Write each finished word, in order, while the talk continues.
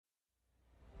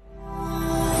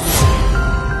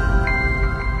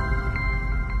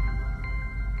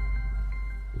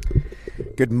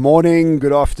Good morning,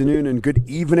 good afternoon, and good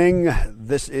evening.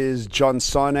 This is John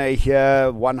Sane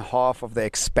here, one half of the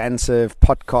Expansive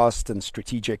podcast and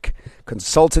strategic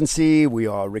consultancy. We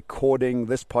are recording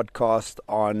this podcast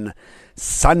on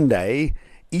Sunday,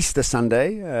 Easter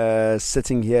Sunday,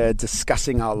 sitting here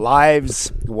discussing our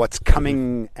lives, what's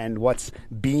coming and what's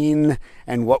been,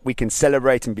 and what we can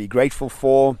celebrate and be grateful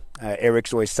for.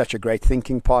 Eric's always such a great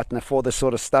thinking partner for this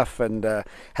sort of stuff. And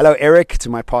hello, Eric, to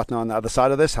my partner on the other side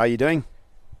of this. How are you doing?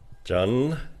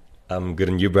 John, I'm good,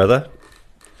 and you, brother?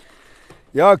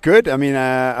 Yeah, good. I mean,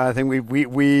 I think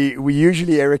we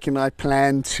usually, Eric and I,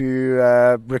 plan to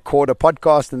record a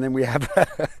podcast, and then we have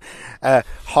a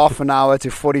half an hour to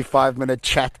 45-minute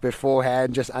chat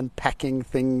beforehand, just unpacking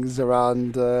things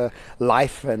around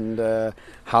life and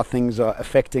how things are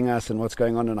affecting us and what's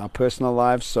going on in our personal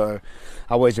lives. So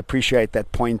I always appreciate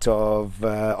that point of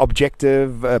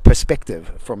objective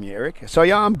perspective from you, Eric. So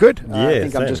yeah, I'm good. Yeah, I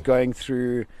think same. I'm just going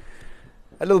through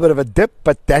a little bit of a dip,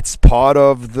 but that's part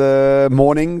of the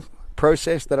morning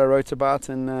process that I wrote about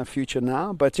in Future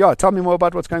Now. But yeah, tell me more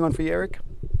about what's going on for you, Eric.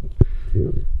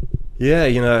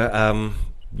 Yeah,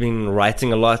 been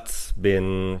writing a lot,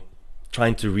 been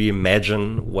trying to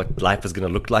reimagine what life is going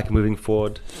to look like moving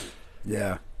forward.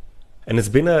 Yeah. And it's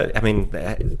been I think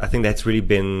that's really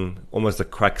been almost the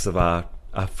crux of our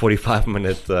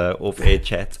 45-minute off-air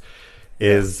chat,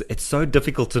 is it's so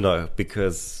difficult to know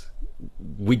because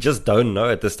we just don't know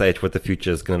at this stage what the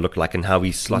future is going to look like and how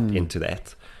we slot into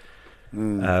that,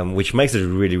 which makes it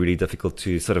really, really difficult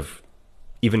to sort of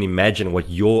even imagine what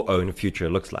your own future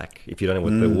looks like if you don't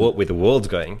know where the world's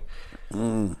going.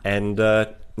 And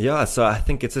so I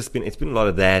think it's been a lot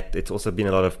of that. It's also been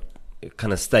a lot of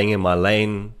kind of staying in my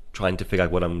lane, trying to figure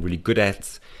out what I'm really good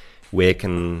at,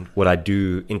 what I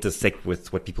do intersect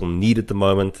with what people need at the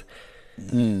moment.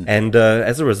 And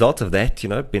as a result of that,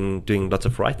 been doing lots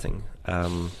of writing.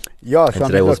 And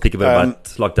today we'll speak a bit about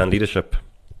lockdown leadership.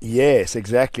 Yes,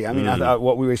 exactly. I mean,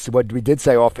 what we did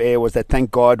say off air was that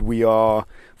thank God we are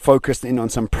focused in on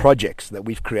some projects that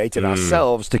we've created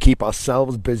ourselves to keep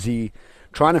ourselves busy,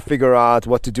 trying to figure out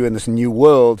what to do in this new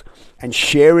world and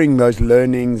sharing those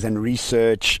learnings and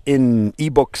research in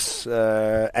ebooks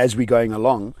as we're going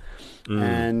along.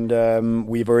 And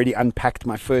we've already unpacked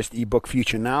my first ebook,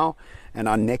 Future Now. And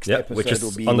our next episode which is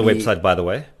will be on the website, by the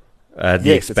way,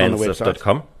 yes, it's on the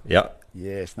theexpansive.com. Yeah.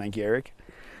 Yes, thank you, Eric.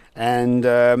 And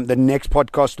the next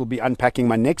podcast will be unpacking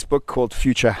my next book called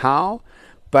Future How.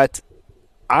 But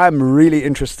I'm really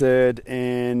interested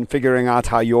in figuring out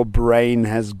how your brain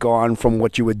has gone from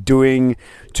what you were doing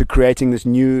to creating this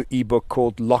new ebook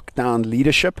called Lockdown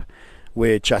Leadership,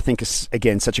 which I think is,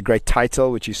 again, such a great title,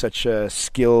 which is such a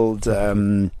skilled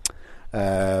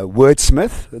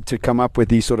wordsmith to come up with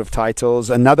these sort of titles.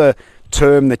 Another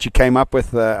term that you came up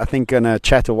with, I think in a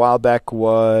chat a while back,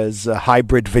 was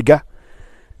hybrid vigor,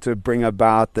 to bring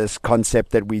about this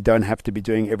concept that we don't have to be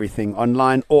doing everything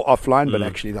online or offline, but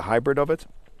actually the hybrid of it.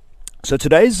 So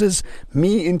today's is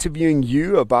me interviewing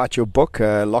you about your book,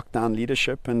 Lockdown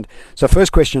Leadership. And so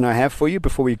first question I have for you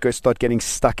before we start getting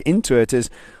stuck into it is,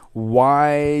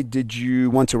 why did you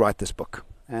want to write this book?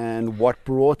 And what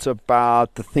brought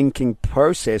about the thinking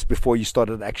process before you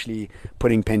started actually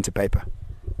putting pen to paper?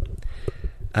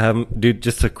 Dude,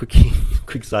 just a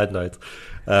quick side note.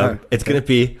 It's going to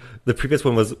be, the previous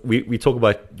one was, we talk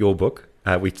about your book.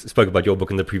 We spoke about your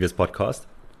book in the previous podcast.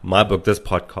 My book, this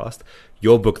podcast.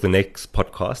 Your book, the next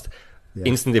podcast. Yeah.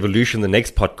 Instant Evolution, the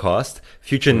next podcast.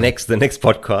 Future Next, the next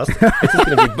podcast.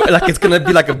 It's going to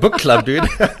be like a book club, dude.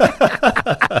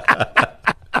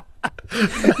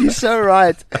 You're so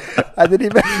right. I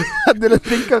didn't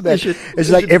think of that. It's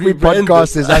like every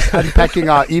podcast is us unpacking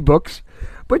our ebooks.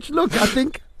 But look, I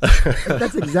think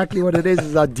that's exactly what it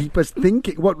is our deepest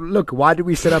thinking. Why did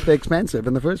we set up the Expansive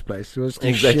in the first place? It was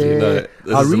to share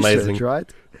our research, amazing. Right?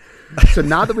 So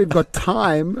now that we've got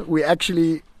time, we're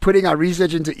actually putting our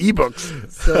research into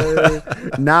ebooks. So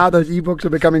now those ebooks are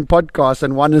becoming podcasts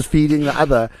and one is feeding the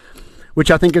other, which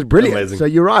I think is brilliant. Amazing. So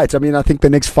you're right. I mean, I think the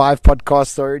next 5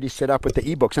 podcasts are already set up with the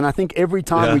ebooks. And I think every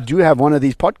time we do have one of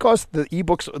these podcasts, the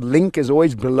ebooks link is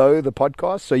always below the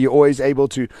podcast. So you're always able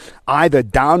to either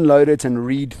download it and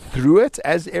read through it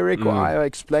as Eric or I are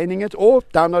explaining it, or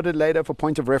download it later for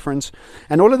point of reference.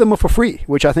 And all of them are for free,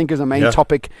 which I think is a main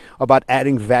topic about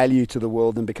adding value to the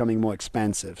world and becoming more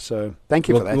expansive. So thank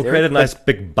you for that, We'll Eric. create a nice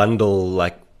big bundle,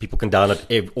 like people can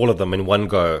download all of them in one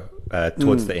go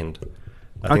towards the end.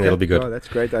 I think that'll be good. Oh, that's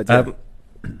a great idea.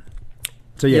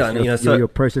 So yes, your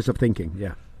process of thinking,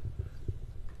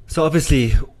 So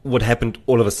obviously what happened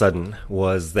all of a sudden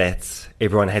was that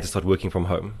everyone had to start working from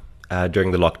home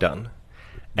during the lockdown.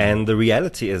 And the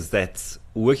reality is that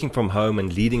working from home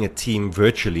and leading a team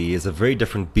virtually is a very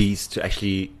different beast to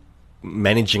actually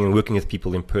managing and working with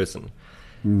people in person.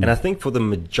 And I think for the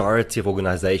majority of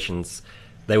organizations,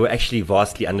 they were actually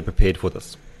vastly underprepared for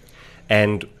this.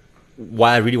 And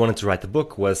why I really wanted to write the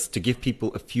book was to give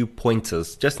people a few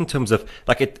pointers, just in terms of,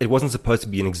 like, it wasn't supposed to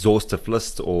be an exhaustive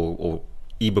list or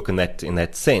ebook in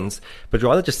that sense, but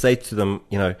rather just say to them,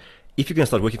 you know, if you're going to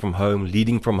start working from home,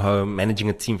 leading from home, managing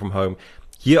a team from home,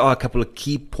 here are a couple of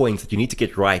key points that you need to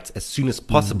get right as soon as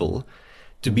possible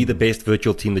to be the best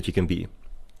virtual team that you can be.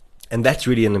 And that's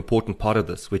really an important part of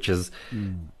this, which is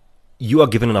you are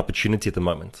given an opportunity at the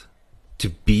moment to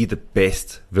be the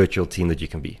best virtual team that you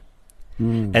can be.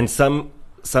 And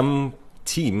some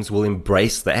teams will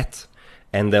embrace that,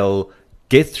 and they'll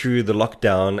get through the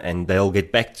lockdown and they'll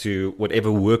get back to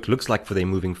whatever work looks like for them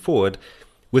moving forward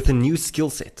with a new skill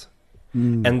set.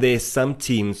 And there's some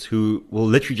teams who will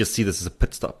literally just see this as a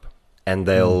pit stop, and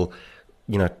they'll,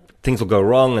 you know, things will go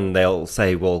wrong and they'll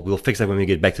say, well, we'll fix that when we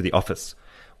get back to the office.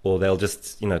 Or they'll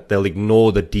just, you know, they'll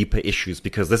ignore the deeper issues,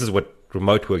 because this is what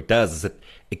remote work does, is it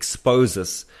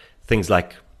exposes things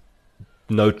like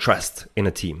no trust in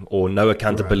a team or no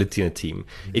accountability in a team.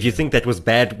 If you think that was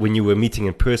bad when you were meeting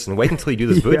in person, wait until you do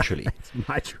this virtually,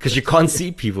 because you can't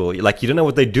see people. Like, you don't know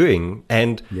what they're doing.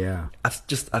 And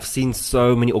I've seen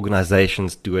so many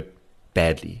organizations do it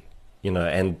badly, you know,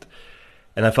 and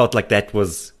I felt like that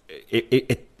was,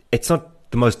 it's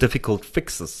not the most difficult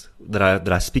fixes that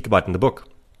I speak about in the book,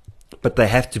 but they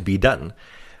have to be done.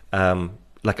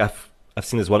 Like I've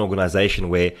seen this one organization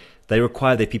where they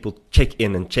require their people check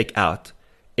in and check out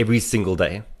every single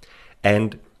day.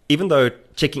 And even though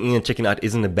checking in and checking out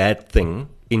isn't a bad thing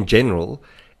in general,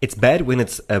 it's bad when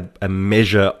it's a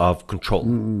measure of control.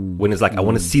 When it's like, I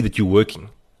want to see that you're working.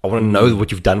 I want to know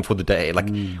what you've done for the day. Like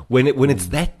when it's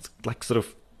that, like, sort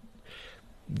of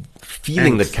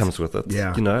feeling that comes with it,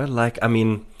 you know, like, I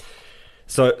mean,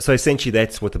 so essentially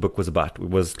that's what the book was about. It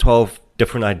was 12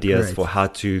 different ideas for how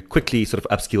to quickly sort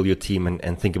of upskill your team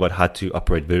and think about how to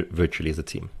operate virtually as a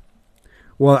team.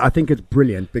 Well, I think it's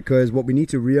brilliant, because what we need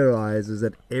to realize is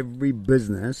that every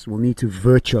business will need to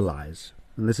virtualize.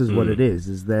 And this is what it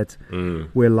is that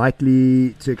we're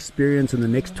likely to experience in the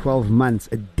next 12 months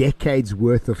a decade's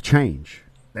worth of change.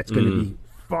 That's going to be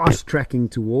fast tracking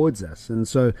towards us. And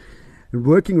so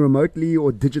working remotely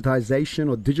or digitization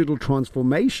or digital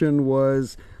transformation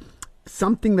was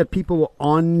something that people were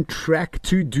on track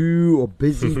to do or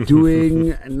busy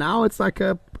doing. And now it's like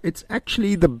it's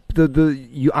actually the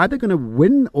you're either going to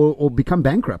win or become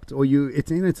bankrupt, or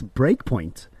it's in its break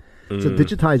point. So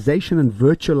digitization and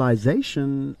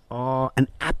virtualization are an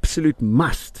absolute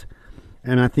must.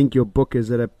 And I think your book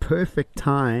is at a perfect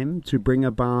time to bring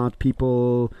about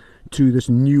people to this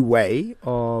new way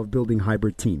of building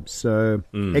hybrid teams. So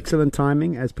excellent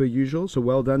timing as per usual. So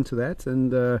well done to that.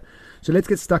 And so let's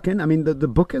get stuck in. I mean, the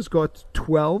book has got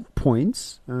 12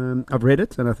 points. I've read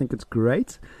it and I think it's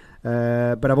great.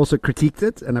 But I've also critiqued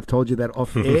it, and I've told you that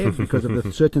off air because of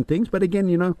the certain things. But again,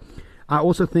 you know, I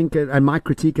also think, and my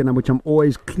critique, and which I'm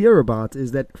always clear about,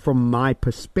 is that from my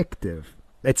perspective,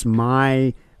 that's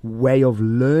my way of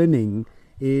learning,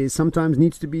 is sometimes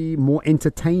needs to be more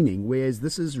entertaining, whereas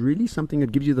this is really something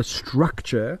that gives you the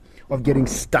structure of getting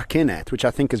stuck in it, which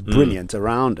I think is brilliant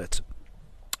around it.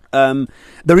 The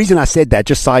reason I said that,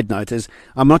 just side note, is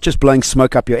I'm not just blowing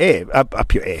smoke up your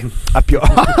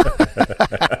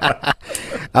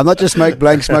I'm not just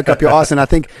blowing smoke up your arse. And I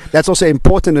think that's also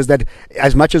important, is that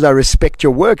as much as I respect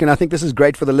your work, and I think this is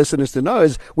great for the listeners to know,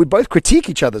 is we both critique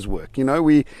each other's work. You know,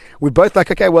 we both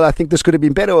like, okay, well, I think this could have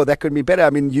been better, or that could be better. I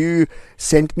mean, you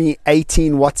sent me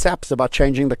 18 WhatsApps about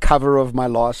changing the cover of my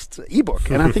last ebook,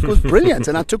 and I think it was brilliant.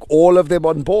 And I took all of them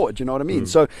on board. You know what I mean?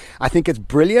 So I think it's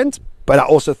brilliant. But I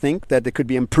also think that it could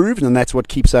be improved, and that's what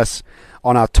keeps us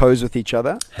on our toes with each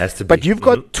other. Has to be. But you've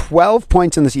got 12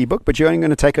 points in this ebook, but you're only going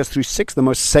to take us through 6, the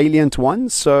most salient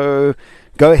ones. So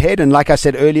go ahead. And like I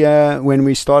said earlier when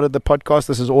we started the podcast,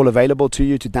 this is all available to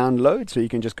you to download. So you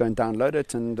can just go and download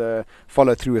it and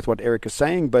follow through with what Eric is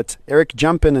saying. But Eric,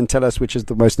 jump in and tell us which is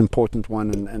the most important one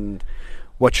and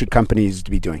what should companies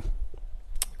be doing.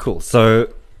 Cool.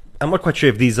 So I'm not quite sure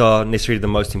if these are necessarily the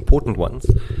most important ones,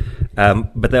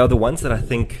 but they are the ones that I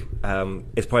think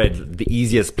is probably the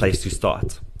easiest place to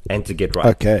start and to get right.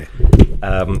 Okay.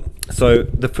 So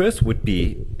the first would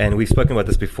be, and we've spoken about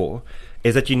this before,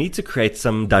 is that you need to create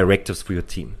some directives for your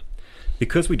team.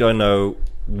 Because we don't know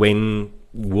when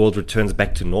world returns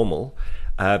back to normal,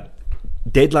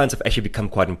 deadlines have actually become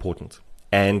quite important.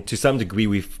 And to some degree,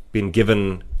 we've been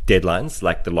given deadlines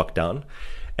like the lockdown,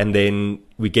 and then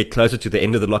we get closer to the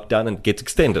end of the lockdown and it gets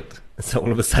extended. So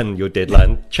all of a sudden your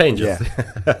deadline changes.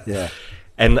 Yeah.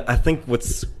 And I think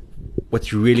what's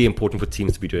really important for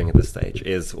teams to be doing at this stage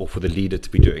is, or for the leader to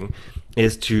be doing,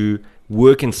 is to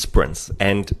work in sprints.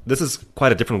 And this is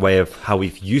quite a different way of how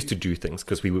we've used to do things,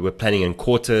 because we were planning in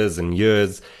quarters and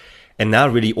years. And now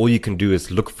really all you can do is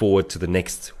look forward to the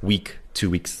next week, 2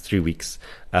 weeks, 3 weeks,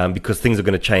 because things are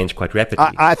going to change quite rapidly.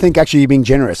 I think actually you're being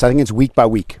generous. I think it's week by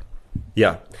week.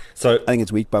 Yeah. So I think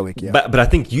it's week by week, yeah. But I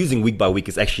think using week by week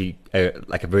is actually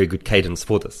like a very good cadence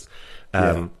for this,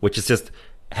 which is just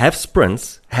have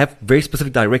sprints, have very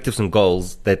specific directives and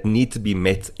goals that need to be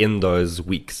met in those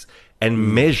weeks,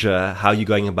 and measure how you're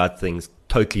going about things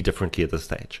totally differently at this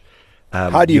stage.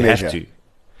 How do you measure? Have to.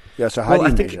 Yeah, so how do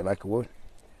you measure? Like what?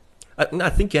 I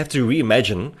think you have to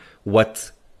reimagine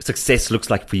what success looks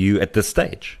like for you at this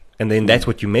stage, and then that's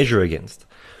what you measure against.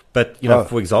 But,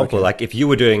 for example, like if you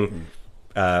were doing,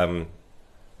 I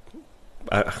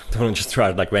don't want to just throw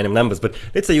out like random numbers, but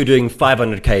let's say you're doing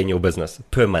 500K in your business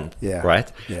per month,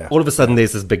 right? Yeah. All of a sudden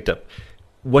there's this big dip.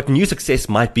 What new success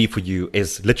might be for you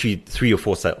is literally 3 or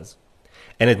 4 sales.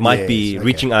 And it might be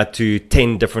reaching out to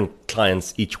 10 different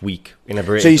clients each week in a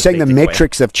very. So you're saying the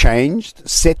metrics have changed,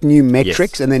 set new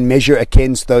metrics, and then measure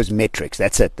against those metrics.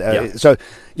 That's it. So,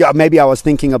 maybe I was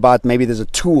thinking about maybe there's a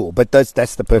tool, but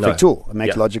that's the perfect tool. It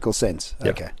makes logical sense. Yeah.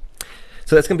 Okay.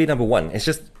 So that's going to be number one. It's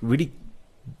just really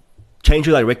change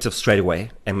your directives straight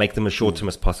away and make them as short term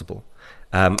as possible.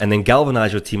 And then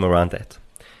galvanize your team around that.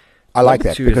 I like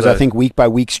that because I think week by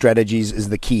week strategies is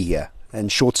the key here. And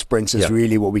short sprints is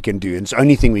really what we can do. And it's the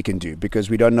only thing we can do because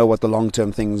we don't know what the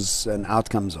long-term things and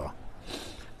outcomes are.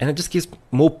 And it just gives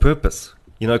more purpose,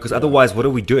 because otherwise what are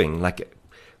we doing? Like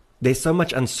there's so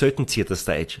much uncertainty at this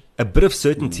stage. A bit of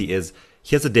certainty is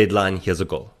here's a deadline, here's a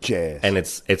goal. Cheers. And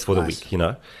it's for the week,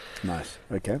 Nice.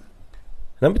 Okay.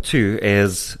 Number 2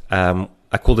 is, I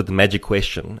called it the magic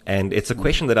question. And it's a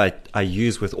question that I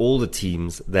use with all the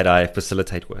teams that I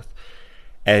facilitate with.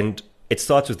 And it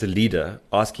starts with the leader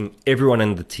asking everyone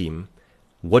in the team,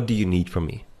 what do you need from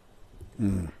me?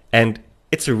 And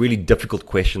it's a really difficult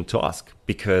question to ask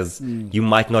because you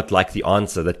might not like the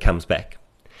answer that comes back.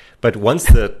 But once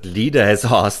the leader has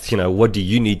asked, what do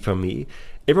you need from me?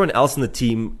 Everyone else in the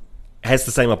team has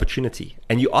the same opportunity.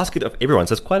 And you ask it of everyone.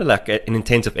 So it's quite like an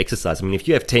intensive exercise. I mean, if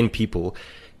you have 10 people,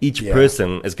 each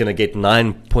person is going to get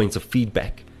 9 points of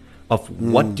feedback of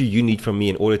what do you need from me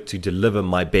in order to deliver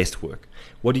my best work?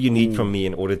 What do you need from me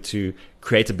in order to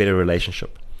create a better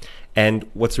relationship? And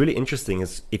what's really interesting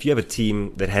is if you have a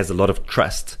team that has a lot of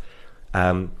trust,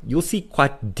 you'll see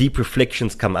quite deep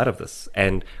reflections come out of this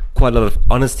and quite a lot of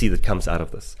honesty that comes out of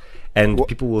this. And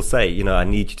people will say, I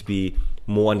need you to be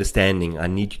more understanding. I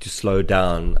need you to slow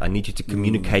down. I need you to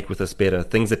communicate with us better.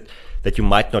 Things that you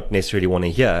might not necessarily want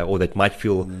to hear or that might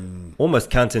feel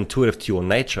almost counterintuitive to your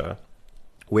nature.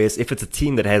 Whereas if it's a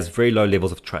team that has very low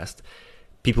levels of trust,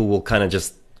 people will kind of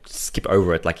just skip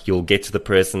over it. Like you'll get to the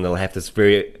person, they'll have this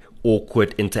very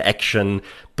awkward interaction,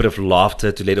 bit of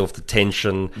laughter to let off the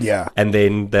tension. Yeah. And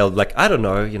then they'll like, I don't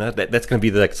know, that's going to be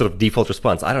the like, sort of default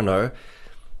response. I don't know.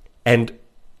 And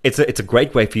it's a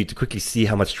great way for you to quickly see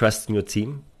how much trust in your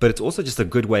team, but it's also just a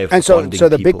good way of so the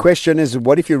people. big question is,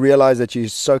 what if you realize that you're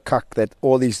so cucked that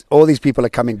all these people are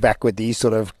coming back with these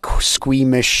sort of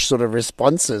squeamish sort of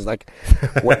responses? Like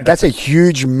that's a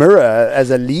huge mirror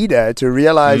as a leader to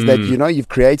realize that you've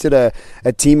created a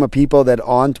team of people that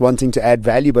aren't wanting to add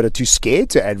value but are too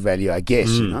scared to add value, I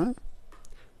guess.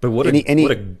 But what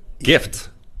a gift.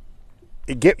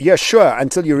 Yeah, sure,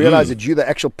 until you realize that you're the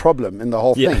actual problem in the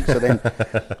whole thing. So then,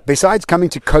 besides coming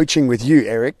to coaching with you,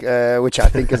 Eric, which I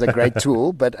think is a great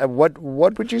tool, but what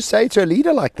would you say to a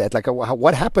leader like that? Like,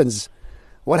 what happens?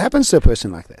 What happens to a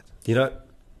person like that?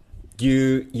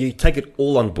 You take it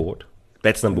all on board.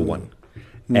 That's number one.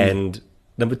 And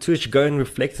number 2 is you go and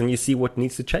reflect and you see what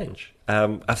needs to change.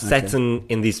 I've sat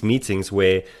in these meetings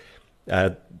where,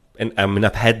 and I mean,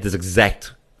 I've had this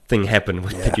exact thing happen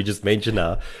that you just mentioned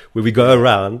now, where we go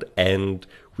around and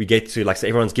we get to so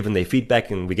everyone's given their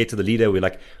feedback and we get to the leader, we're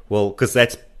like, well, because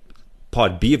that's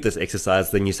part B of this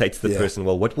exercise, then you say to the person,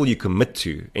 well, what will you commit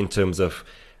to in terms of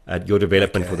your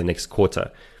development for the next quarter?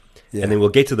 And then we'll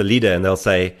get to the leader and they'll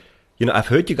say, I've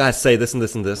heard you guys say this and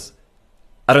this and this.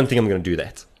 I don't think I'm going to do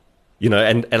that.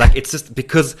 And like it's just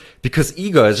because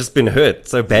ego has just been hurt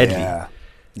so badly.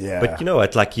 But you know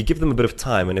what, like you give them a bit of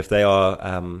time, and if they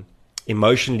are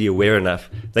emotionally aware enough,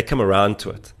 they come around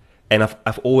to it. And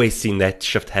I've always seen that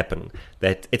shift happen,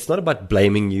 that it's not about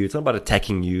blaming you, it's not about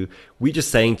attacking you. We're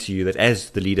just saying to you that as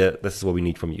the leader, this is what we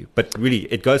need from you. But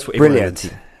really, it goes for everyone in the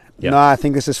team. No, I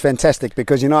think this is fantastic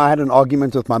because, I had an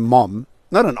argument with my mom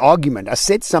not an argument. I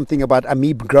said something about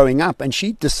me growing up, and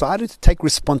she decided to take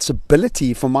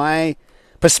responsibility for my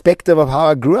perspective of how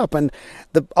I grew up. And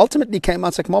ultimately came out,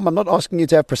 it's like, Mom, I'm not asking you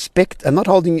to have perspective. I'm not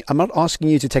asking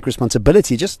you to take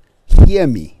responsibility. Just hear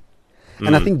me.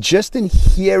 And I think just in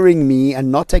hearing me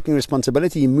and not taking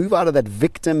responsibility, you move out of that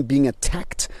victim being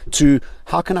attacked to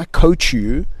how can I coach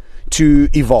you to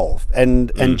evolve,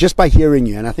 and just by hearing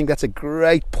you. And I think that's a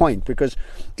great point, because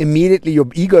immediately your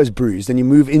ego is bruised and you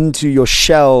move into your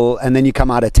shell, and then you come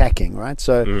out attacking, right?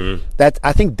 So that,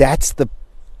 I think that's the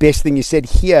best thing you said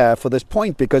here for this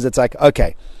point, because it's like,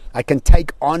 okay, I can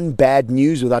take on bad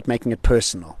news without making it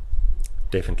personal.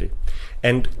 Definitely.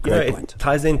 And it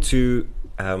ties into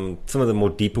some of the more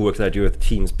deeper work that I do with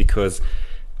teams, because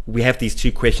we have these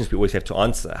two questions we always have to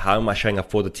answer. How am I showing up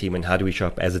for the team, and how do we show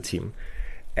up as a team?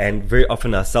 And very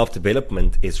often our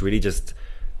self-development is really just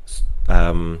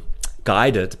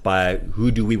guided by who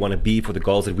do we want to be for the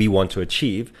goals that we want to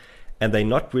achieve, and they're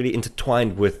not really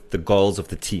intertwined with the goals of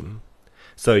the team.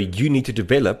 So you need to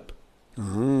develop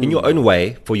in your own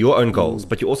way for your own goals,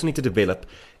 but you also need to develop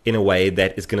in a way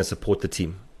that is going to support the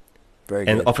team. Very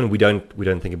and good. Often we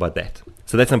don't think about that.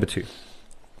 So that's number 2.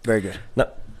 Very good. Now,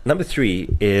 number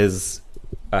 3 is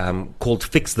called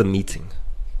fix the meeting.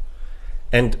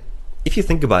 And if you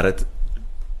think about it,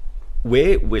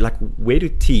 where do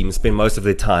teams spend most of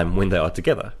their time when they are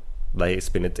together? They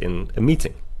spend it in a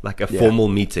meeting, like a formal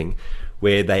meeting,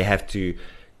 where they have to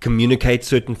communicate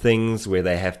certain things, where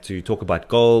they have to talk about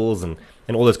goals and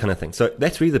all those kind of things. So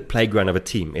that's really the playground of a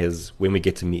team, is when we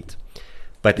get to meet.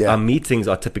 But our meetings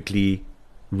are typically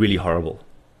really horrible.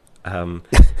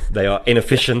 They are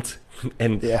inefficient.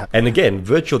 And again,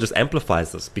 virtual just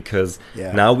amplifies this, because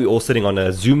now we're all sitting on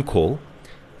a Zoom call.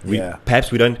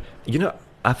 Perhaps we don't,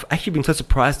 I've actually been so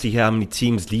surprised to hear how many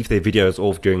teams leave their videos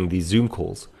off during these Zoom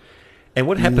calls. And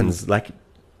what happens? Like,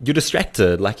 you're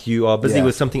distracted, like you are busy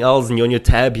with something else, and you're on your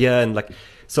tab here, and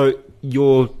so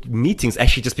your meetings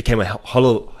actually just became a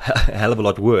hell of a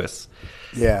lot worse.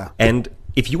 Yeah. And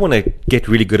if you want to get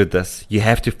really good at this, you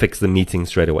have to fix the meeting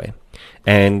straight away.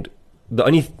 And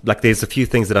there's a few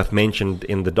things that I've mentioned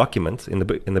in the document, in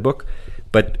the book,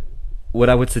 but what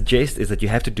I would suggest is that you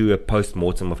have to do a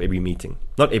post-mortem of every meeting.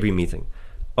 Not every meeting,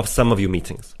 of some of your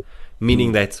meetings.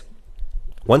 Meaning that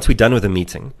once we're done with a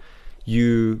meeting,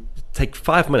 you take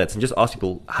 5 minutes and just ask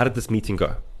people, how did this meeting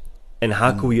go? And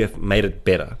how could we have made it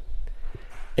better?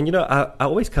 And I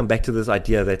always come back to this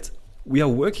idea that we are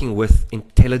working with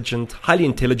highly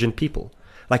intelligent people.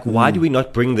 Like, why do we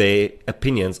not bring their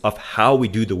opinions of how we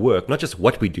do the work, not just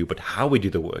what we do, but how we do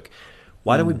the work?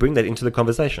 Why don't we bring that into the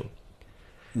conversation?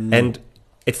 And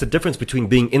it's the difference between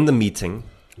being in the meeting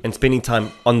and spending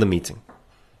time on the meeting.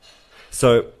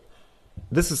 So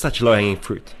this is such low-hanging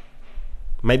fruit.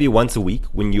 Maybe once a week,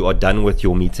 when you are done with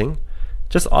your meeting,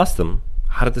 just ask them,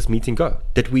 how did this meeting go?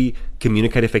 Did we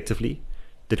communicate effectively?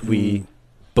 Did we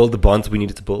build the bonds we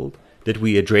needed to build? Did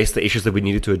we address the issues that we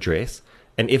needed to address?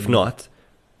 And if not,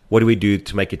 what do we do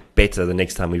to make it better the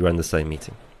next time we run the same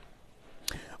meeting?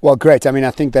 Well, great. I mean,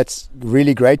 I think that's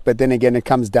really great. But then again, it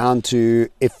comes down to,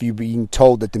 if you're being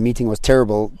told that the meeting was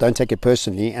terrible, don't take it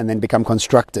personally, and then become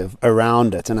constructive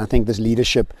around it. And I think this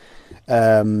leadership,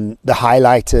 the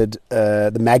highlighted,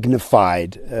 the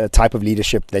magnified type of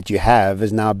leadership that you have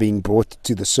is now being brought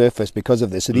to the surface because of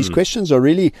this. So these questions are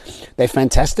really, they're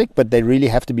fantastic, but they really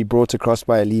have to be brought across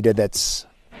by a leader that's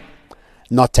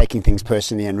not taking things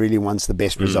personally and really wants the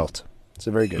best result.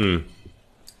 So very good.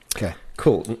 Okay.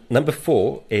 Cool. Number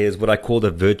 4 is what I call the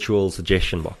virtual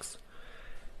suggestion box.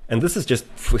 And this is just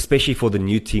especially for the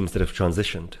new teams that have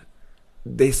transitioned.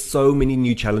 There's so many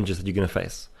new challenges that you're going to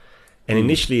face. And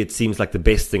initially it seems like the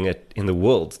best thing in the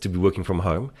world to be working from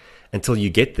home, until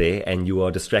you get there and you are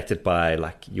distracted by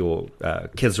like your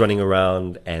kids running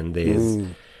around, and there's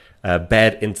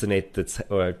bad internet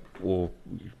or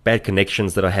bad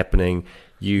connections that are happening.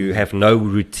 You have no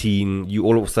routine. You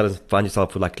all of a sudden find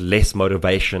yourself with like less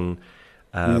motivation.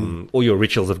 All your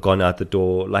rituals have gone out the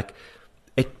door. Like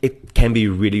it can be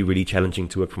really, really challenging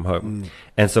to work from home.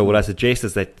 And so what I suggest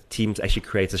is that teams actually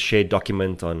create a shared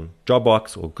document on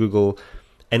Dropbox or Google.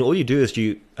 And all you do is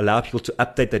you allow people to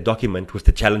update that document with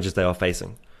the challenges they are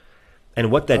facing.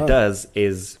 And what that does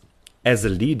is, as a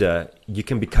leader, you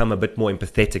can become a bit more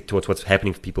empathetic towards what's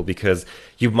happening for people, because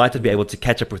you might not be able to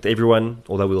catch up with everyone,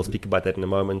 although we'll speak about that in a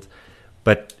moment.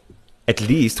 But at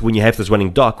least when you have this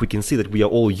running doc, we can see that we are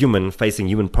all human facing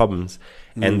human problems,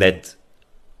 and that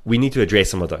we need to address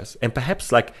some of those. And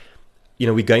perhaps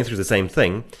we're going through the same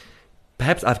thing.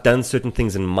 Perhaps I've done certain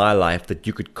things in my life that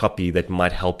you could copy that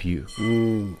might help you.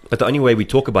 But the only way we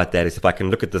talk about that is if I can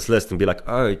look at this list and be like,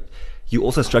 oh, you're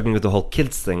also struggling with the whole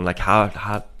kids thing, like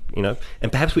how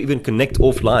and perhaps we even connect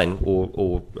offline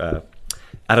or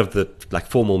out of the like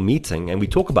formal meeting and we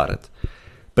talk about it.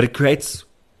 But it creates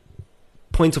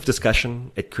points of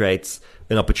discussion. It creates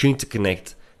an opportunity to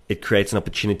connect. It creates an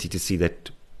opportunity to see that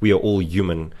we are all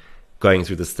human going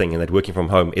through this thing and that working from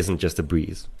home isn't just a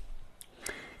breeze.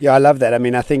 Yeah, I love that. I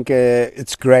mean, I think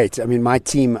it's great. I mean, my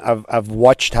team, I've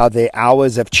watched how their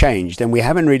hours have changed, and we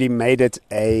haven't really made it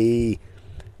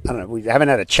I don't know, we haven't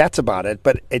had a chat about it,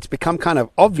 but it's become kind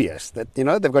of obvious that,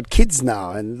 they've got kids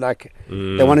now and like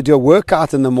they want to do a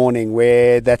workout in the morning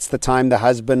where that's the time the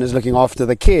husband is looking after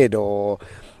the kid, or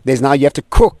there's now you have to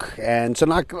cook. And so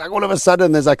like all of a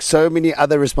sudden there's like so many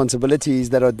other responsibilities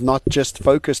that are not just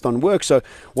focused on work. So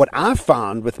what I've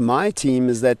found with my team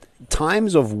is that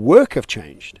times of work have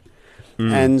changed.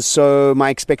 And so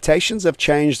my expectations have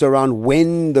changed around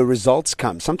when the results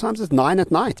come. Sometimes it's 9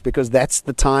 p.m. because that's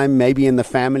the time maybe in the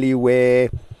family where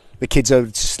the kids are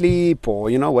asleep or,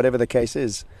 whatever the case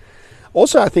is.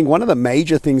 Also, I think one of the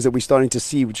major things that we're starting to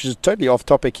see, which is totally off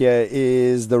topic here,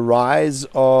 is the rise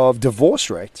of divorce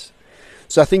rates.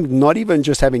 So I think not even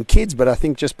just having kids, but I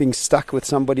think just being stuck with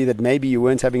somebody that maybe you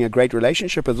weren't having a great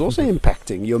relationship is also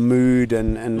impacting your mood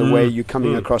and the way you're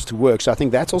coming across to work. So I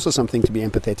think that's also something to be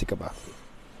empathetic about.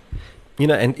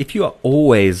 And if you are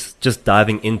always just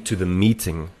diving into the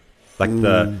meeting, like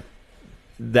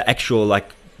the actual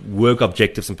like work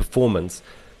objectives and performance,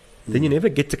 then you never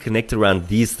get to connect around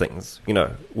these things,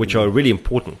 which are really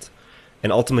important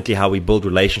and ultimately how we build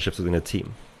relationships within a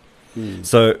team.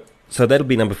 So that'll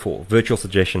be number 4, virtual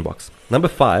suggestion box. Number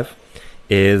 5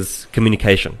 is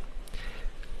communication.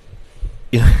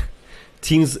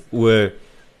 Teams were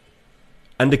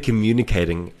under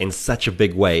communicating in such a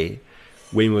big way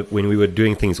when we were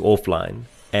doing things offline,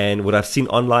 and what I've seen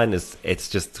online is it's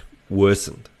just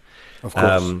worsened. Of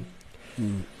course.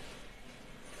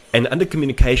 And under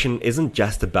communication isn't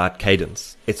just about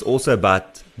cadence; it's also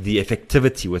about the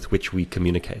effectivity with which we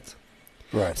communicate.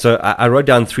 Right. So I wrote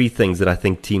down 3 things that I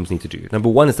think teams need to do. Number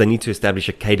 1 is they need to establish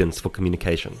a cadence for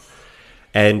communication.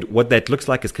 And what that looks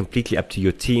like is completely up to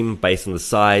your team, based on the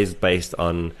size, based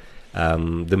on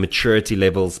the maturity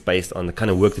levels, based on the kind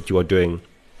of work that you are doing.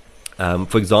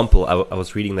 For example, I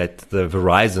was reading that the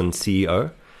Verizon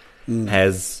CEO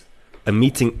has a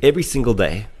meeting every single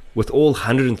day with all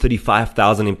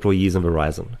 135,000 employees in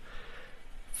Verizon.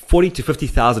 40 to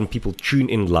 50,000 people tune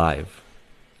in live.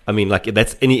 I mean, like,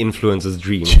 that's any influencer's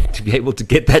dream to be able to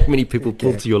get that many people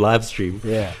pulled to your live stream.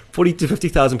 Yeah. 40 to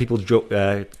 50,000 people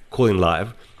call in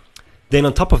live. Then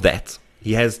on top of that,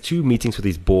 he has 2 meetings with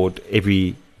his board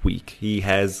every week. He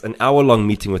has an hour-long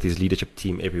meeting with his leadership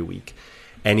team every week.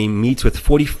 And he meets with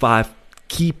 45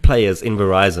 key players in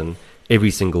Verizon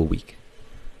every single week.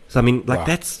 So, I mean, like,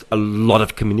 that's a lot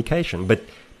of communication. But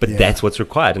that's what's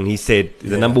required. And he said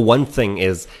the number 1 thing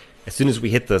is, as soon as we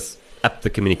hit this, up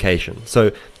the communication.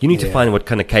 So you need to find what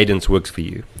kind of cadence works for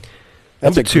you.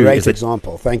 That's a great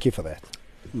example. Thank you for that.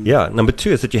 Yeah. Number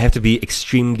 2 is that you have to be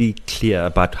extremely clear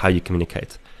about how you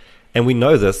communicate. And we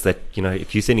know this, that,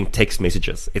 if you're sending text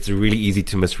messages, it's really easy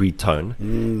to misread tone.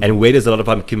 And where does a lot of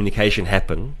our communication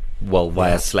happen? Well,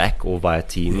 via Slack or via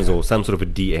Teams or some sort of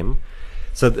a DM.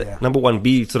 So number 1,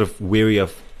 be sort of wary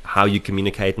of how you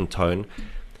communicate and tone.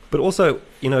 But also,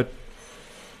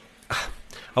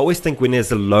 I always think when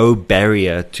there's a low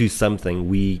barrier to something,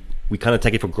 we kind of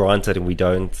take it for granted and we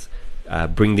don't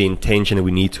bring the intention that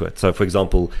we need to it. So, for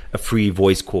example, a free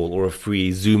voice call or a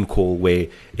free Zoom call where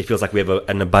it feels like we have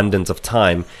an abundance of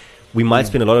time, we might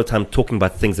spend a lot of time talking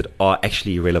about things that are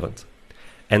actually irrelevant.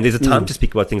 And there's a time to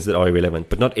speak about things that are irrelevant,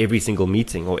 but not every single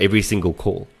meeting or every single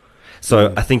call.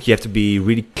 So I think you have to be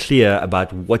really clear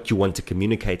about what you want to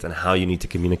communicate and how you need to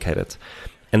communicate it.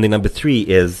 And then number 3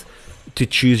 is to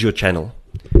choose your channel.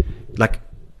 Like,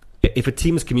 if a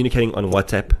team is communicating on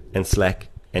WhatsApp and Slack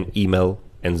and email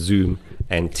and Zoom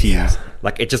and Teams,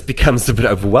 like, it just becomes a bit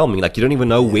overwhelming. Like, you don't even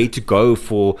know where to go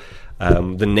for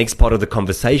the next part of the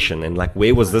conversation, and like,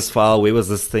 where was this file, where was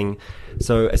this thing.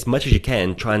 So as much as you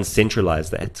can, try and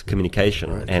centralize that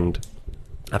communication. And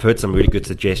I've heard some really good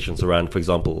suggestions around, for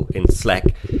example, in Slack,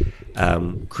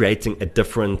 creating a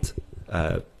different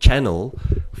channel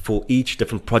for each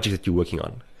different project that you're working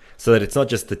on, so that it's not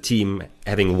just the team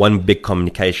having one big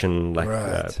communication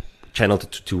channel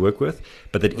to work with,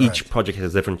 but that each project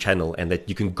has a different channel, and that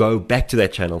you can go back to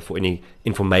that channel for any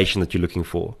information that you're looking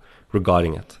for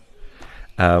regarding it.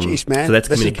 Jeez, man, so that's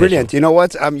this is brilliant. You know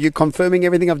what? You're confirming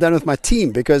everything I've done with my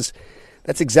team, because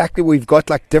that's exactly, we've got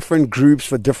like different groups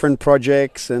for different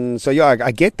projects. And so, yeah,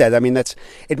 I get that. I mean, it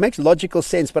makes logical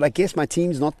sense, but I guess my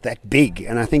team's not that big.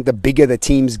 And I think the bigger the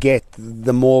teams get,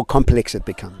 the more complex it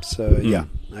becomes. So, yeah,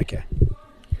 okay.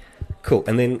 Cool.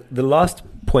 And then the last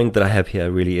point that I have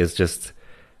here really is just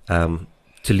to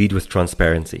lead with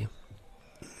transparency.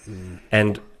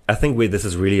 And I think where this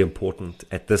is really important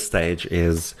at this stage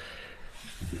is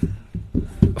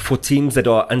for teams that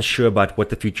are unsure about what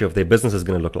the future of their business is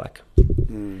going to look like.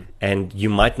 And you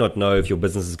might not know if your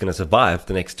business is going to survive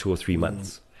the next 2 or 3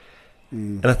 months.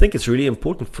 And I think it's really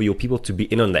important for your people to be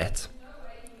in on that.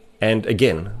 And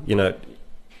again, you know,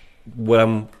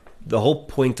 the whole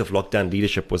point of lockdown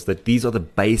leadership was that these are the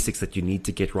basics that you need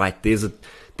to get right.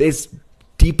 There's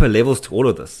deeper levels to all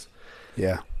of this.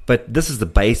 Yeah. But this is the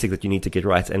basic that you need to get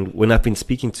right. And when I've been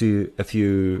speaking to a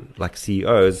few like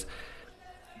CEOs,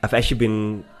 I've actually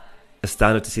been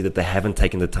astounded to see that they haven't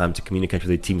taken the time to communicate with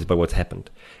their teams about what's happened.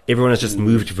 Everyone has just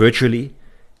moved virtually,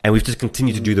 and we've just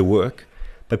continued to do the work.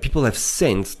 But people have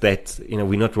sensed that, you know,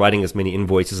 we're not writing as many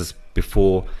invoices as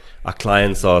before. Our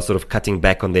clients are sort of cutting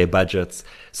back on their budgets.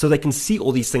 So they can see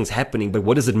all these things happening, but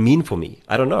what does it mean for me?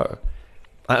 I don't know.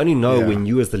 I only know when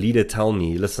you as the leader tell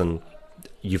me, listen,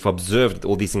 you've observed that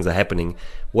all these things are happening.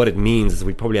 What it means is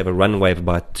we probably have a runway of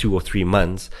about 2 or 3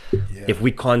 months. If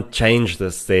we can't change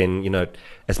this, then, you know,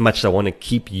 as much as I want to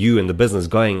keep you and the business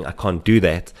going, I can't do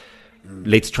that.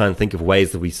 Let's try and think of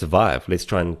ways that we survive. Let's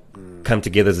try and come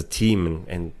together as a team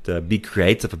and be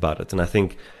creative about it. And I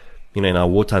think, you know, in our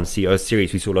Wartime CEO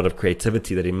series, we saw a lot of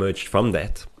creativity that emerged from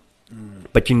that.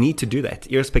 But you need to do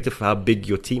that, irrespective of how big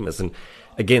your team is. And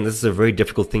again, this is a very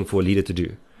difficult thing for a leader to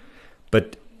do.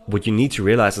 But what you need to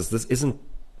realize is this isn't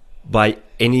by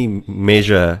any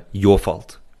measure your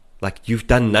fault. Like, you've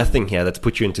done nothing here that's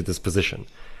put you into this position.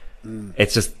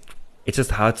 It's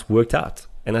just how it's worked out.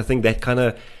 And I think that kind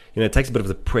of, you know, it takes a bit of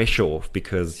the pressure off,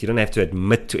 because you don't have to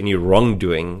admit to any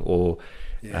wrongdoing or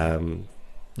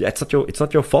it's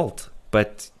not your fault.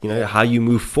 But, you know, how you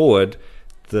move forward,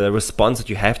 the response that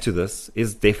you have to this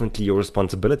is definitely your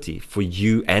responsibility for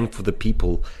you and for the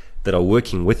people that are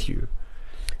working with you.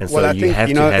 And so you have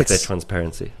to have that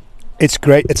transparency. It's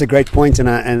great. It's a great point.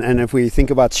 And if we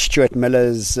think about Stuart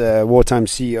Miller's Wartime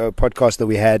CEO podcast that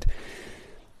we had,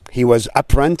 he was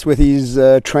upfront with his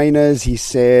trainers. He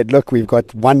said, look, we've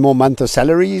got 1 more month of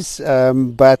salaries,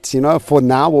 but, you know, for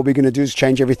now, what we're going to do is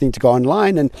change everything to go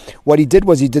online. And what he did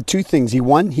was he did 2 things. He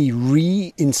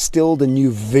reinstilled a new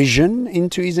vision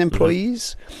into his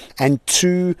employees, and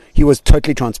 2, he was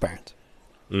totally transparent.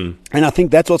 And I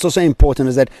think that's also so important,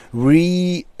 is that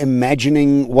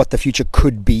reimagining what the future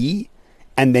could be,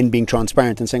 and then being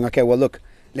transparent and saying, okay, well, look,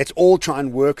 let's all try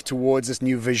and work towards this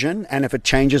new vision. And if it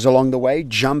changes along the way,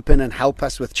 jump in and help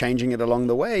us with changing it along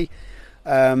the way.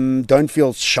 Don't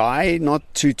feel shy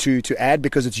not to add,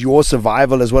 because it's your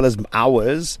survival as well as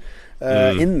ours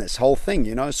in this whole thing,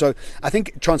 you know. So I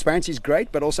think transparency is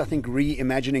great, but also I think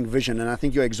reimagining vision. And I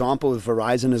think your example with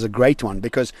Verizon is a great one,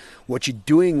 because what you're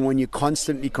doing when you're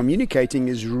constantly communicating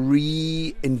is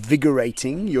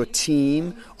reinvigorating your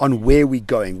team on where we're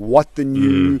going, what the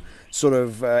new sort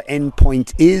of end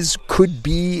point is, could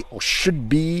be, or should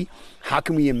be. How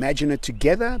can we imagine it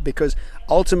together? Because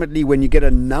ultimately, when you get a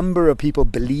number of people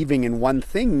believing in one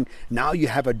thing, now you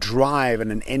have a drive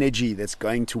and an energy that's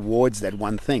going towards that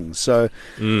one thing. So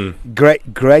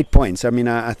great points. I mean,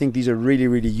 I think these are really,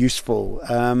 really useful.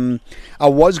 I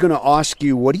was going to ask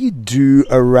you, what do you do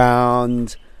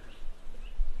around,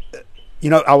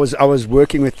 you know, I was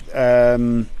working with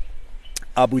Abu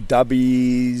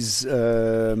Dhabi's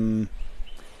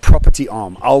property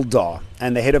arm, Aldar,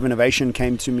 and the head of innovation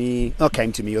came to me,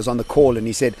 he was on the call, and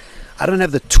he said, I don't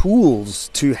have the tools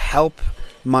to help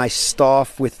my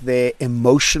staff with their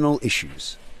emotional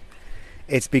issues.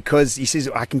 It's because, he says,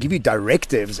 I can give you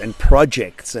directives and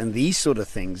projects and these sort of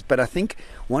things, but I think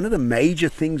one of the major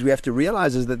things we have to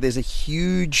realize is that there's a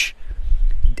huge,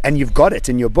 and you've got it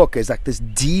in your book, is like this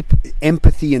deep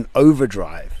empathy and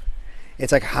overdrive.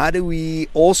 It's like, how do we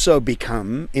also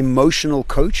become emotional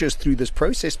coaches through this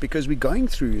process? Because we're going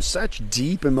through such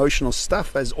deep emotional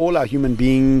stuff, as all our human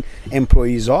being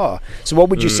employees are. So what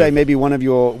would you say maybe one of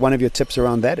your tips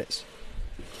around that is?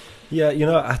 Yeah, you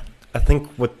know, I think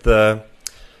I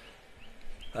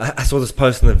saw this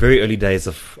post in the very early days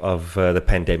of the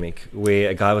pandemic,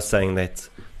 where a guy was saying that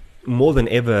more than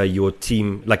ever, your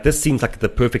team, like, this seems like the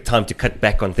perfect time to cut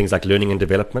back on things like learning and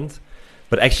development.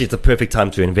 But actually, it's a perfect time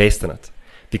to invest in it,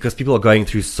 because people are going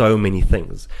through so many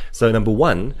things. So number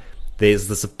one, there's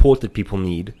the support that people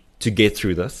need to get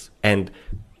through this. And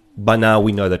by now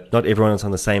we know that not everyone is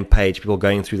on the same page. People are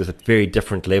going through this at very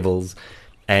different levels.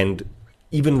 And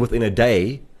even within a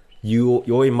day,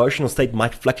 your emotional state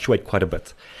might fluctuate quite a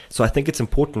bit. So I think it's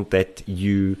important that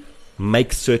you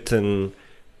make certain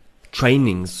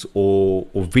trainings or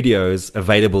videos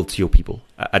available to your people.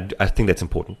 I think that's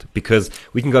important, because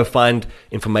we can go find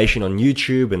information on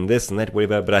YouTube and this and that,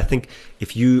 whatever. But I think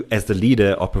if you, as the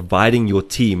leader, are providing your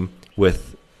team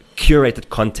with curated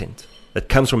content that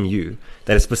comes from you,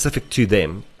 that is specific to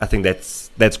them, I think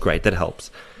that's great. That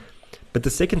helps. But the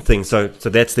second thing, so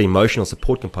that's the emotional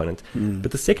support component.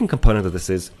 But the second component of this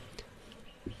is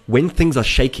when things are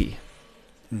shaky,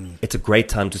 it's a great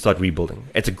time to start rebuilding.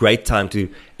 It's a great time to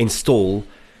install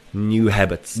new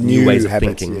habits, new ways of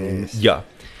thinking. Yes. Yeah.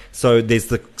 So there's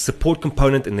the support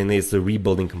component, and then there's the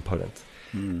rebuilding component.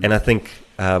 And I think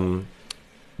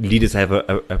leaders have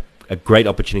a great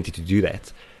opportunity to do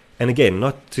that. And again,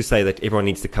 not to say that everyone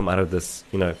needs to come out of this,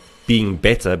 being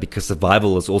better, because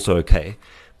survival is also okay.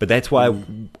 But that's why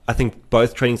I think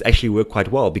both trainings actually work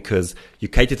quite well, because you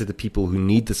cater to the people who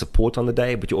need the support on the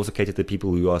day, but you also cater to the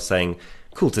people who are saying,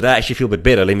 cool, today I actually feel a bit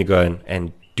better. Let me go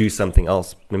and do something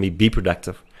else. Let me be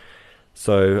productive.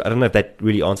 So I don't know if that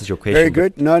really answers your question. Very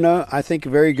good. No, I think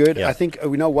very good. Yeah. I think,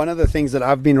 one of the things that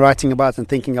I've been writing about and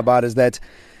thinking about is that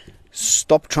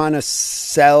stop trying to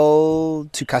sell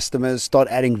to customers, start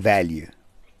adding value.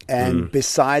 And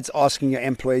besides asking your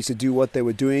employees to do what they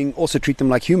were doing, also treat them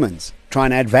like humans. Try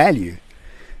and add value,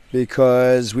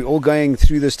 because we're all going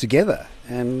through this together.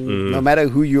 And no matter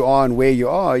who you are and where you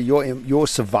are, your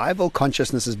survival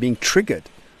consciousness is being triggered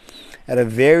at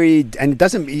and it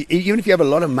doesn't, even if you have a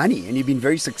lot of money and you've been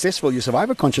very successful, your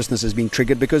survival consciousness is being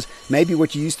triggered because maybe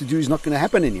what you used to do is not going to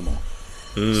happen anymore.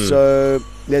 So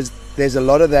there's a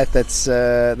lot of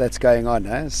that's going on.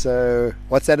 Huh? So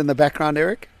what's that in the background,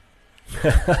 Eric?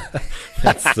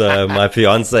 That's my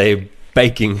fiance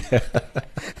baking.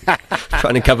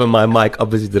 Trying to cover my mic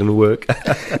obviously didn't work.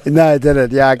 No, it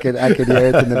didn't. Yeah, I could hear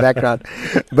it in the background.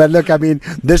 But look, I mean,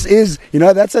 this is,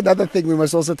 that's another thing we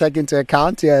must also take into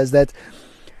account here, is that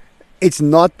it's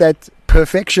not that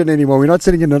perfection anymore. We're not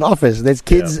sitting in an office. There's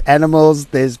kids, animals,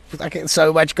 there's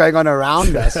so much going on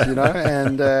around us,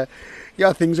 and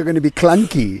things are going to be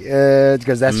clunky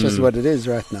because that's just what it is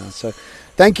right now. So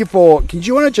thank you do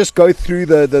you want to just go through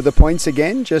the points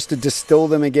again, just to distill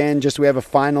them again, just so we have a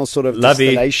final sort of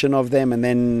distillation of them, and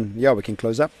then, we can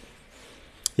close up?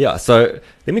 Yeah, so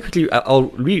let me quickly, I'll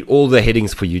read all the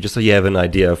headings for you, just so you have an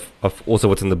idea of also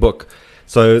what's in the book.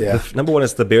 So number one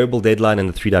is the bearable deadline and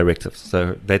the 3 directives.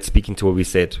 So that's speaking to what we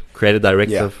said, create a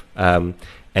directive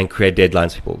and create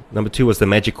deadlines for people. Number 2 was the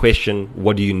magic question,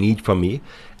 what do you need from me?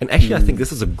 And actually, I think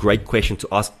this is a great question to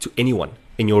ask to anyone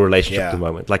in your relationship at the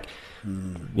moment. Like,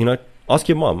 ask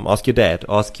your mom, ask your dad,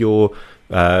 ask your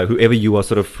whoever you are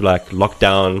sort of like locked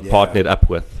down, partnered up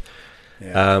with.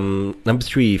 Number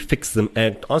 3, fix them,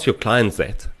 and ask your clients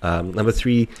that. Number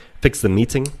 3, fix the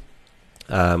meeting.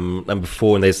 Number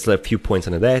 4, and there's a few points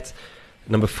under that.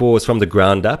 Number 4 is from the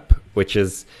ground up, which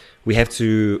is we have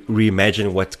to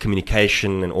reimagine what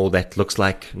communication and all that looks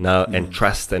like now, and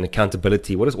trust and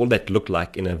accountability. What does all that look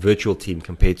like in a virtual team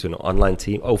compared to an offline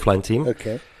team?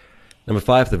 Okay. Number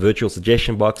 5, the virtual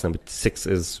suggestion box. Number 6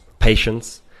 is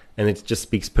patience. And it just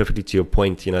speaks perfectly to your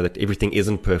point, that everything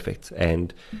isn't perfect.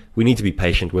 And we need to be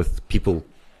patient with people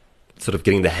sort of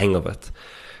getting the hang of it.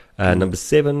 Number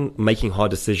 7, making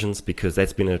hard decisions, because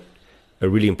that's been a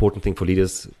really important thing for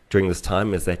leaders during this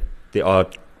time, is that there are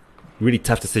really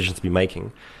tough decisions to be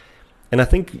making. And I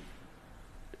think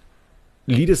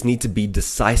leaders need to be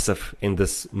decisive in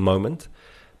this moment,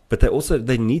 but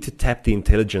they need to tap the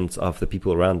intelligence of the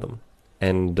people around them.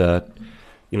 And,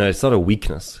 it's not a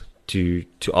weakness to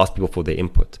ask people for their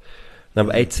input.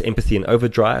 Number 8, empathy and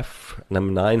overdrive.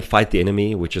 Number 9, fight the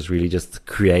enemy, which is really just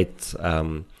create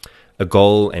a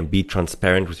goal and be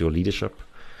transparent with your leadership.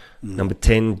 Number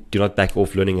 10, do not back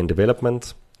off learning and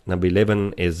development. Number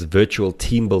 11 is virtual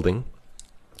team building,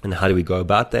 and how do we go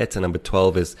about that? And number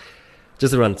 12 is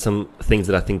just around some things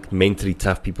that I think mentally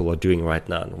tough people are doing right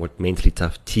now, and what mentally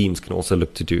tough teams can also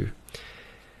look to do.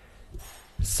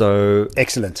 So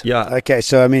excellent. Yeah. Okay.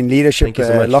 So, I mean, leadership,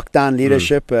 so lockdown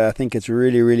leadership, I think it's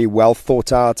really, really well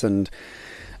thought out, and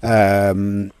a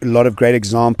lot of great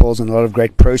examples and a lot of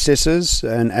great processes.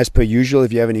 And as per usual,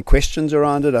 if you have any questions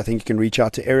around it, I think you can reach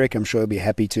out to Eric. I'm sure he'll be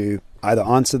happy to either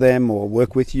answer them or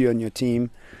work with you and your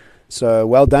team. So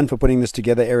well done for putting this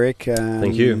together, Eric.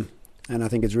 Thank you. And I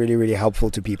think it's really, really helpful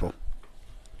to people.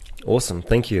 Awesome.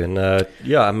 Thank you. And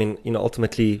I mean,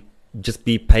 ultimately, just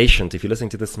be patient. If you're listening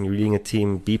to this and you're leading a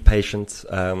team, be patient.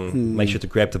 Make sure to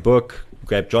grab the book,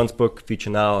 grab John's book,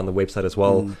 Future Now, on the website as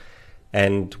well.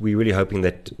 And we're really hoping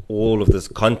that all of this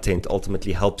content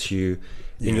ultimately helps you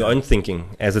in your own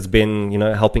thinking, as it's been,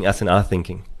 helping us in our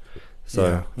thinking.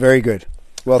 So very good.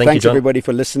 Well, thanks you, everybody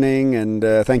for listening, and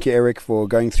thank you, Eric, for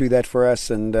going through that for us.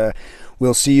 And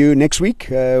we'll see you next week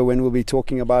when we'll be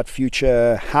talking about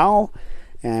future how.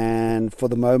 And for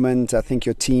the moment, I think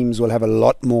your teams will have a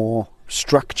lot more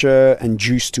structure and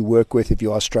juice to work with if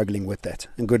you are struggling with that.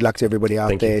 And good luck to everybody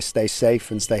out there. Stay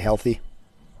safe and stay healthy.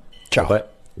 Ciao. Bye.